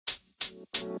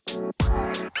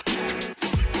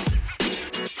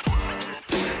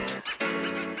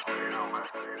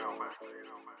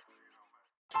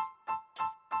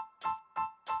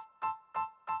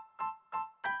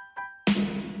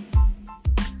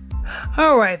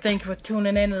Alright, thank you for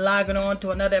tuning in and logging on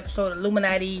to another episode of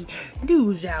Illuminati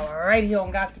News Hour right here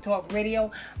on Gospel Talk Radio.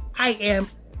 I am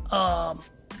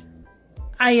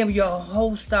your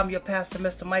host. I'm your pastor,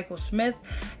 Mr. Michael Smith,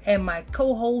 and my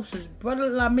co-host is Brother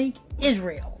Lamik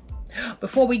Israel.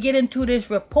 Before we get into this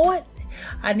report,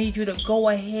 I need you to go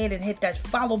ahead and hit that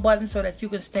follow button so that you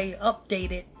can stay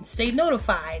updated and stay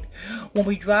notified when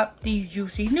we drop these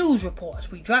juicy news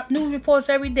reports. We drop news reports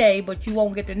every day, but you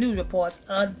won't get the news reports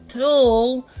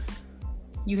until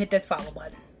you hit that follow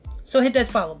button. So hit that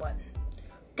follow button.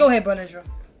 Go ahead, Brother Israel.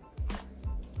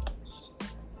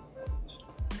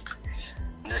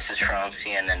 This is from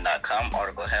CNN.com.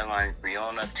 Article headline: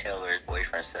 Breonna Taylor's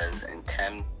boyfriend says in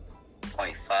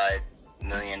 $10.5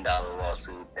 million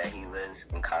lawsuit that he lives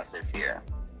in constant fear.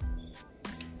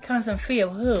 Constant fear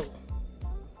of who?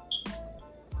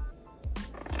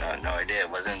 No idea.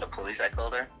 Wasn't the police that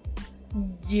called her?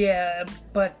 Yeah,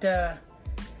 but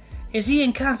is he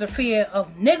in constant fear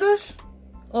of niggas?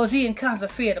 Or is he in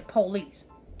constant fear of the police?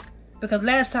 Because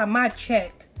last time I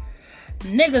checked,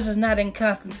 niggas is not in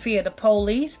constant fear of the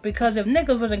police, because if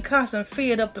niggas was in constant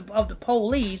fear of the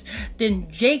police, then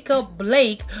Jacob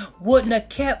Blake wouldn't have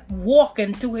kept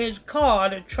walking to his car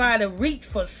to try to reach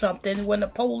for something when the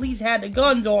police had the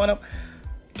guns on him,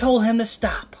 told him to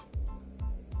stop.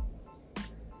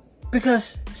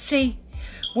 Because, see,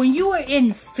 when you are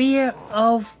in fear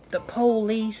of the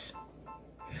police,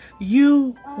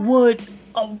 you would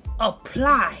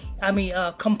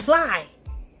comply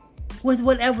with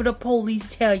whatever the police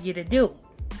tell you to do.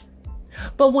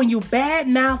 But when you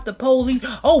badmouth the police,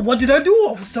 oh, what did I do,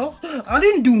 officer? I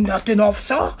didn't do nothing,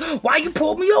 officer. Why you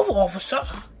pulled me over, officer?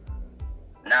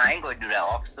 Nah, I ain't gonna do that,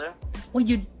 officer. When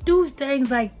you do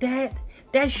things like that,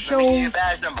 that shows... Let me get your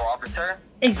badge number, officer.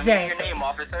 Exactly. Let me get your name,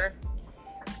 officer.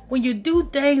 When you do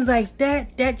things like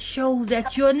that, that shows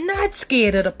that you're not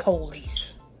scared of the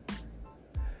police.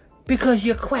 Because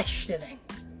you're questioning.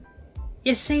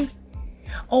 You see?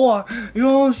 Or, you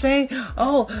know what I'm saying?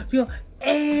 Oh, you know,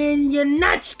 and you're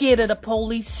not scared of the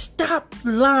police. Stop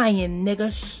lying,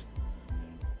 niggas.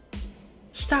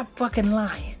 Stop fucking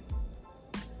lying.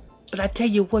 But I tell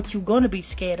you what you're gonna be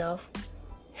scared of.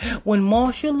 When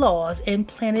martial law is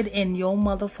implanted in your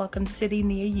motherfucking city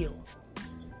near you.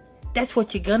 That's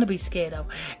what you're gonna be scared of.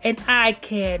 And I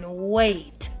can't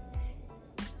wait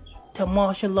till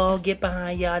martial law get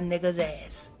behind y'all niggas'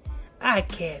 ass. I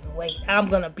can't wait. I'm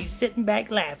gonna be sitting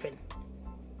back laughing.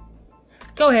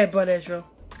 Go ahead, Brother Israel.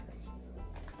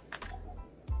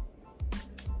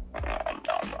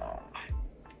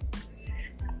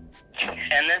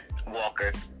 Kenneth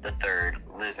Walker III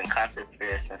lives in constant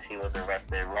fear since he was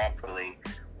arrested wrongfully.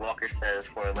 Walker says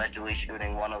for allegedly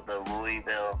shooting one of the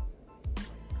Louisville,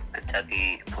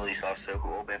 Kentucky police officer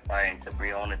who opened fire into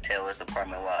Breonna Taylor's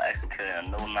apartment while executing a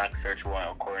no-knock search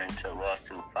warrant, according to a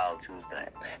lawsuit filed Tuesday.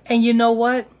 And you know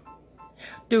what?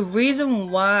 The reason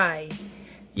why,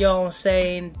 you know what I'm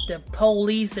saying, the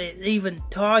police is even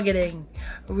targeting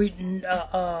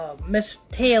Miss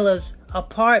Taylor's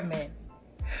apartment,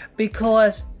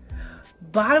 because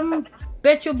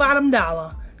bet your bottom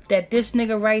dollar that this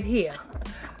nigga right here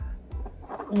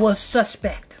was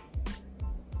suspect.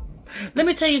 Let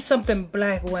me tell you something,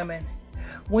 black women.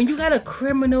 When you got a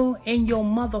criminal in your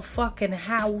motherfucking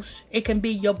house, it can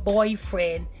be your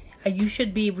boyfriend. And you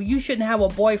shouldn't have a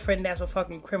boyfriend that's a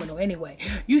fucking criminal anyway.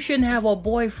 You shouldn't have a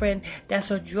boyfriend that's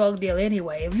a drug dealer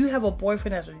anyway. If you have a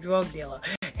boyfriend that's a drug dealer,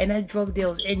 and that drug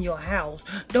dealer's in your house,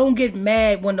 don't get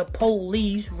mad when the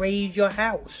police raid your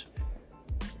house.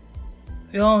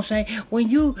 You know what I'm saying? When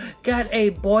you got a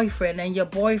boyfriend and your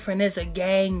boyfriend is a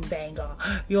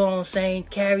gangbanger, you know what I'm saying,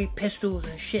 carry pistols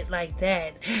and shit like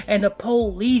that, and the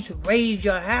police raid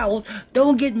your house,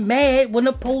 don't get mad when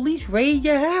the police raid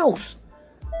your house.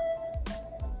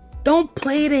 Don't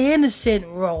play the innocent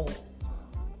role.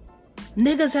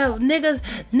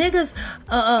 Niggas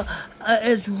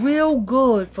is real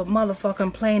good for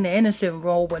motherfucking playing the innocent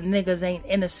role, but niggas ain't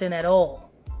innocent at all.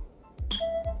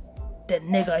 That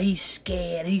nigga, he's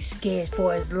scared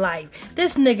for his life.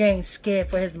 This nigga ain't scared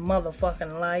for his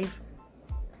motherfucking life.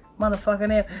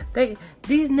 Motherfucking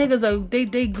these niggas are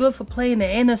they good for playing the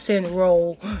innocent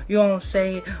role, you know what I'm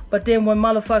saying? But then when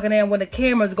when the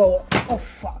cameras go, oh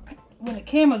fuck, when the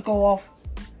cameras go off,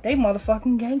 they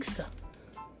motherfucking gangster.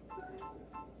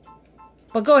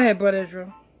 But go ahead, Brother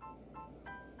Israel.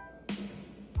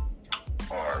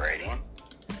 Alrighty.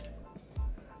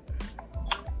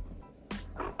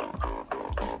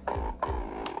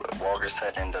 Walker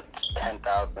said in the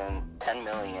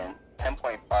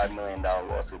 $10.5 million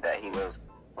lawsuit that he was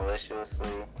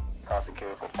maliciously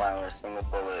prosecuted for firing a single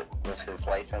bullet with his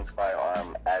licensed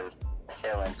firearm as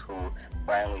assailants who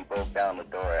finally broke down the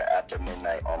door after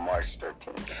midnight on March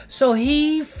 13th. So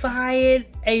he fired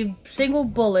a single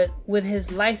bullet with his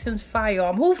licensed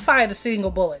firearm. Who fired a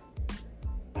single bullet?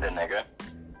 The nigga.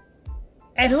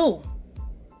 At who?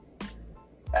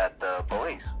 At the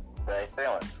police. The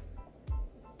assailants.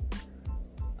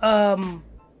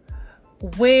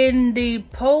 When the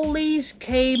police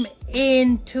came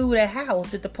into the house,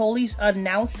 did the police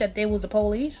announce that they was the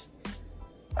police?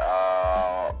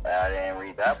 I didn't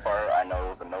read that part. I know it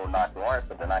was a no-knock warrant,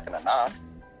 so they're not gonna knock.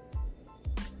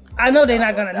 I know they're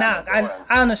not gonna knock.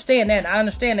 I understand that. I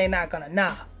understand they're not gonna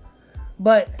knock.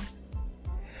 But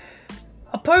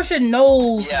a person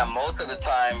knows. Yeah, most of the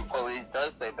time, police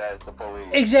does say that it's the police.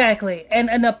 Exactly.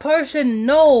 And a person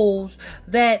knows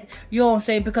that, you know what I'm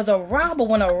saying, because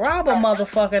when a robber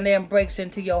motherfucker then breaks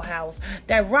into your house,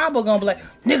 that robber gonna be like,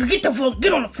 nigga,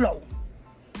 get on the floor.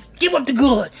 Give up the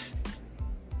goods.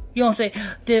 You know what I'm saying?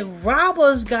 The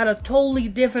robbers got a totally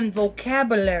different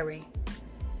vocabulary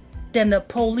than the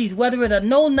police, whether it's a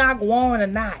no-knock warrant or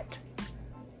not.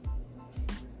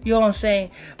 You know what I'm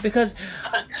saying? Because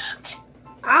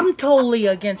I'm totally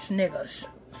against niggas.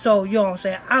 So, you know what I'm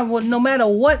saying? No matter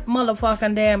what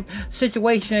motherfucking damn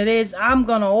situation it is, I'm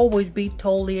gonna always be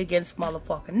totally against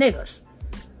motherfucking niggas.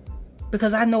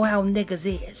 Because I know how niggas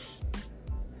is.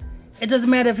 It doesn't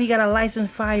matter if he got a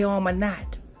licensed firearm or not.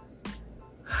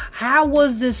 How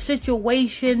was this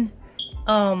situation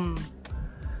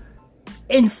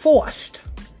enforced?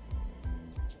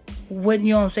 When,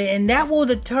 you know what I'm saying? And that will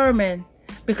determine,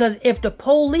 because if the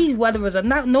police, whether it's a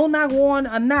no-knock warrant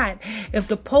or not, if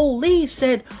the police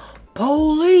said,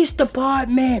 police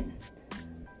department,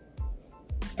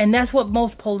 and that's what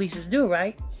most police do,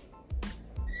 right?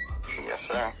 Yes,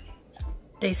 sir.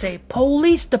 They say,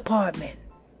 police department.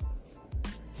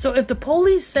 So if the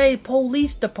police say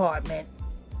police department,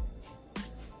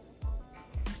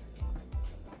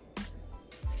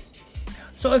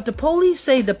 so if the police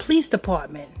say the police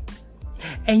department,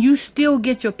 and you still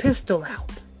get your pistol out,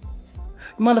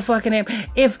 motherfucking name.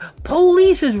 If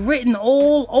police is written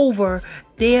all over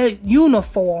their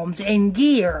uniforms and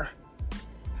gear,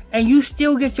 and you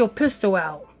still get your pistol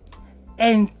out,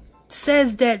 and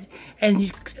says that, and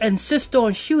you insist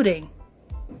on shooting,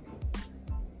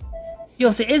 you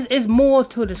know, it's more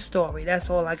to the story. That's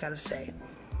all I gotta say.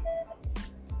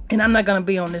 And I'm not gonna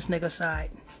be on this nigga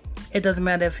side. It doesn't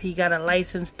matter if he got a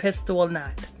licensed pistol or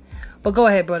not. But go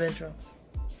ahead, brother Israel.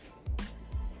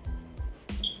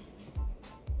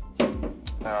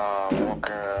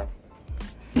 Walker,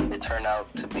 it turned out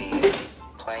to be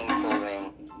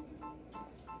plainclothes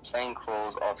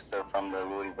officer from the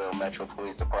Louisville Metro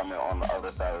Police Department on the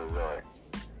other side of the road,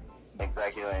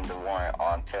 executing the warrant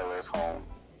on Taylor's home.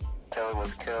 Taylor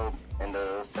was killed in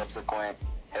the subsequent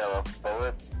hail of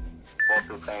bullets.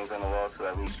 Walker claims in the lawsuit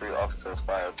at least 3 officers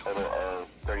fired a total of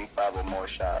 35 or more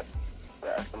shots.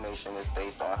 The estimation is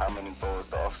based on how many bullets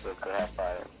the officer could have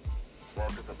fired.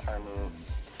 Walker's attorney,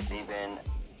 Stephen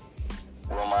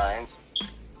Romines,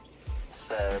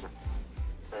 said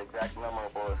the exact number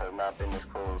of bullets have not been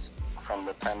disclosed from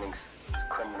the pending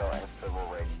criminal and civil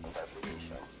rights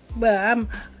investigation. But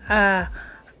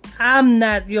I'm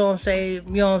not, you know what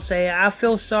I'm saying, I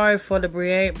feel sorry for the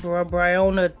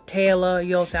Breonna Taylor,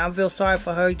 you know what I'm saying, I feel sorry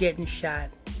for her getting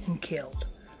shot and killed.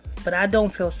 But I don't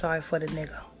feel sorry for the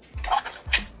nigga.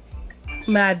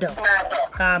 I don't.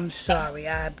 I'm sorry,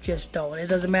 I just don't. It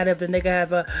doesn't matter if the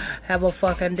nigga have a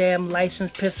fucking damn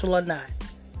licensed pistol or not.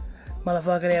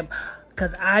 Motherfucking damn.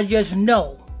 Cause I just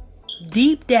know,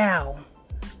 deep down,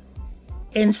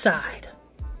 inside,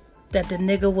 that the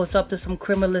nigga was up to some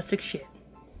criminalistic shit.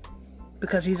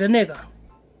 Because he's a nigga.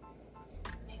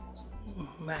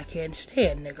 I can't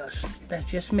stand niggas. That's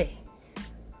just me.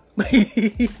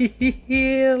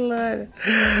 Yeah, Lord.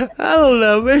 I don't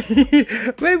know.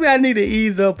 Maybe I need to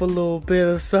ease up a little bit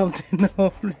or something.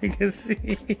 No,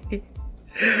 niggas.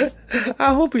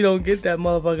 I hope he don't get that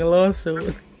motherfucking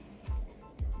lawsuit.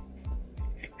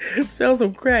 Sell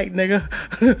some crack, nigga.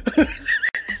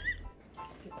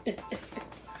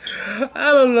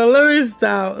 I don't know.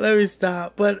 Let me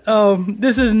stop. But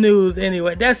this is news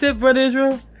anyway. That's it, brother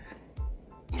Israel?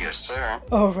 Yes, sir.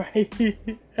 All right.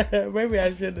 Maybe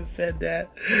I shouldn't have said that.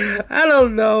 I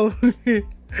don't know.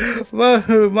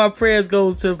 My prayers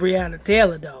goes to Breonna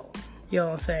Taylor, though. You know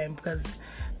what I'm saying? Because,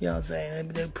 you know what I'm saying?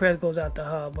 The prayer goes out to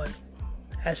her. But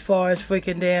as far as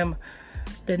freaking damn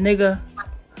the nigga,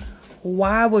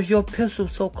 why was your pistol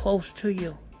so close to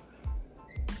you?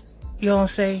 You know what I'm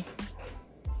saying?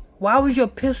 Why was your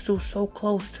pistol so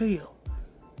close to you?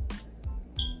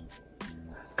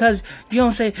 Because, you know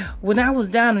what I'm saying, when I was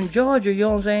down in Georgia, you know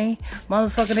what I'm saying,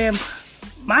 motherfucking damn,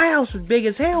 my house was big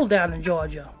as hell down in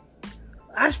Georgia.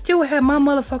 I still had my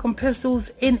motherfucking pistols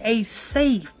in a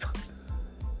safe.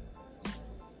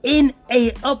 In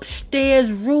a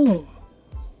upstairs room.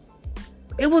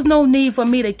 It was no need for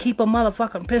me to keep a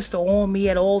motherfucking pistol on me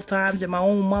at all times in my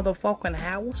own motherfucking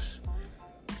house.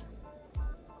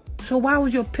 So why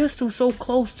was your pistol so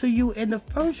close to you in the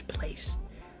first place?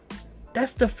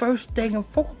 That's the first thing and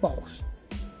foremost.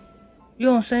 You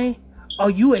know what I'm saying? Are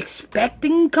you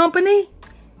expecting company?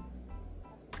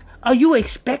 Are you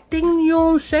expecting, you know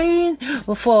what I'm saying,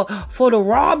 for the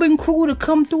robbing crew to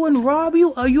come through and rob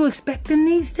you? Are you expecting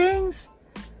these things?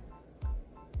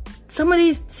 Some of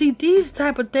these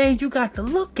type of things you got to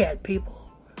look at, people.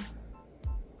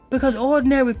 Because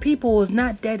ordinary people is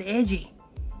not that edgy.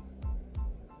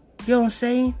 You know what I'm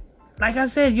saying? Like I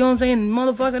said, you know what I'm saying,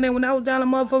 motherfucking, when I was down in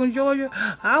motherfucking Georgia,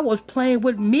 I was playing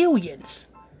with millions.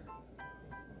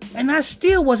 And I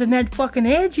still wasn't that fucking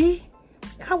edgy.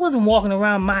 I wasn't walking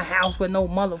around my house with no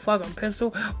motherfucking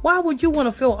pistol. Why would you want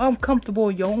to feel uncomfortable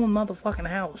in your own motherfucking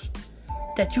house?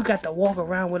 That you got to walk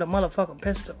around with a motherfucking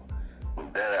pistol.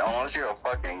 Unless you're a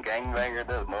fucking gangbanger,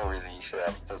 there's no reason you should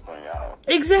have a pistol in your house.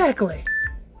 Exactly.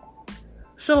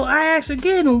 So I ask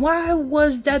again, why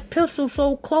was that pistol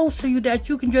so close to you that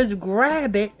you can just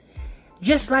grab it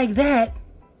just like that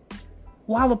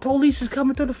while the police is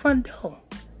coming through the front door?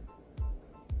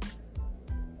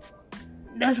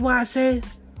 That's why I said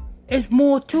it's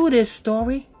more to this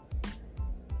story.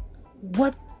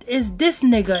 What is this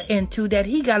nigga into that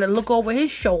he gotta look over his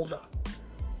shoulder?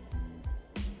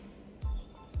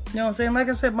 You know what I'm saying? Like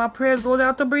I said, my prayers goes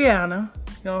out to Breonna.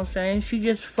 You know what I'm saying? She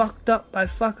just fucked up by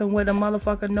fucking with a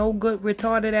motherfucker no good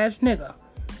retarded ass nigga.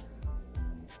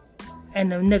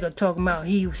 And the nigga talking about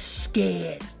he was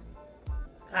scared.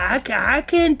 I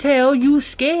can tell you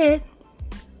scared.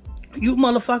 You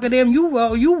motherfucker them, you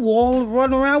all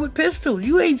running around with pistols.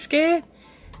 You ain't scared.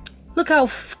 Look how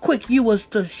quick you was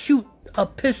to shoot a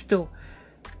pistol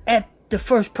at the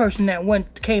first person that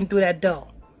came through that door.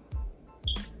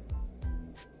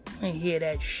 I ain't hear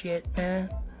that shit, man.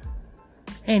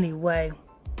 Anyway,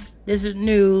 this is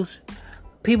news.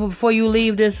 People, before you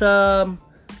leave this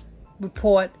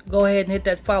report, go ahead and hit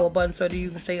that follow button so that you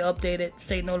can stay updated,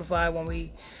 stay notified when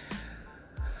we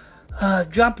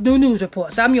drop new news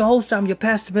reports. I'm your host, I'm your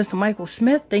pastor, Mr. Michael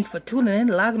Smith. Thanks for tuning in,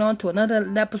 logging on to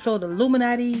another episode of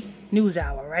Illuminati News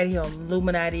Hour, right here on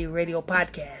Illuminati Radio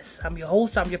Podcast. I'm your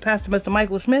host, I'm your pastor, Mr.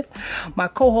 Michael Smith. My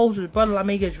co-host is Brother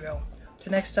Lamig Israel.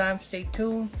 Till next time, stay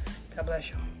tuned. God bless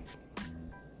you.